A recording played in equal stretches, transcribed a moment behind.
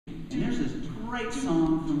great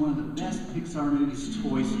song from one of the best Pixar movies,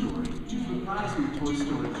 Toy Story. It reprised from Toy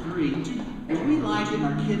Story 3. And we like it, and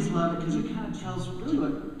our kids love it, because it kind of tells really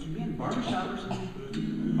what being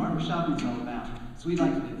barbershopping is all about. So we'd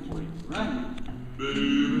like to do it for you, right?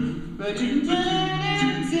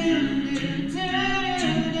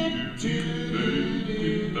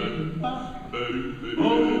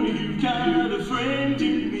 Oh, you've got a friend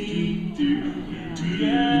in me.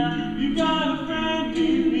 Yeah, you've got a friend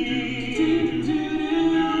in me.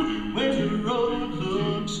 When the road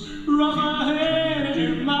looks rough ahead and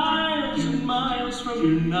you're miles and miles from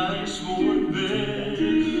your nice warm bed,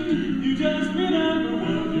 you just remember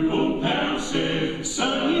what your old pal said.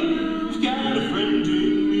 Son, you've got a friend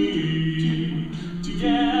in me.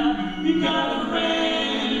 Yeah, you've got a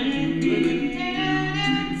friend in me.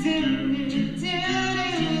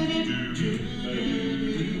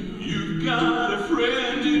 You've got a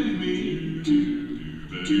friend in me.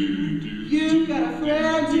 You've got a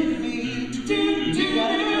friend in me.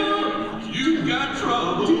 You've got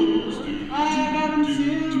troubles. I got them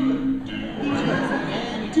too.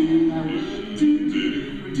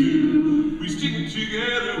 We stick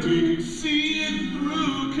together, we can see it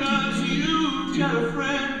through, 'cause you've got a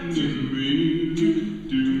friend in me.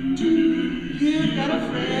 You've got a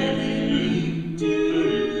friend in me.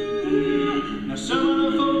 Now some of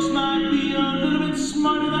the folks might be a little bit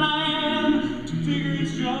smarter than I am to figure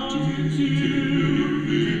it's wrong to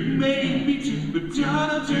maybe to, but none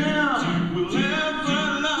of them will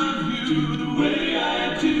ever love you the way I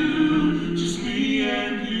do. Just me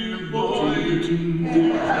and you, boy.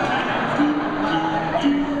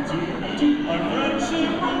 Our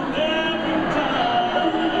friendship will never die.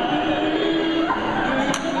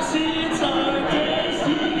 See, it's our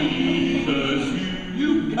destiny. 'Cause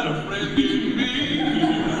you've got a friend in me.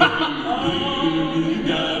 Oh, you've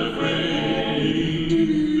got a friend.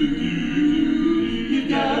 You've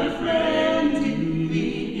got a friend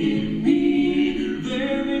in me,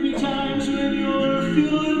 There may be times when you're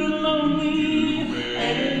feeling a bit lonely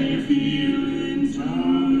and you're feeling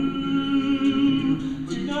blue,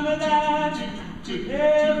 but none of that to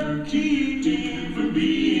ever keep me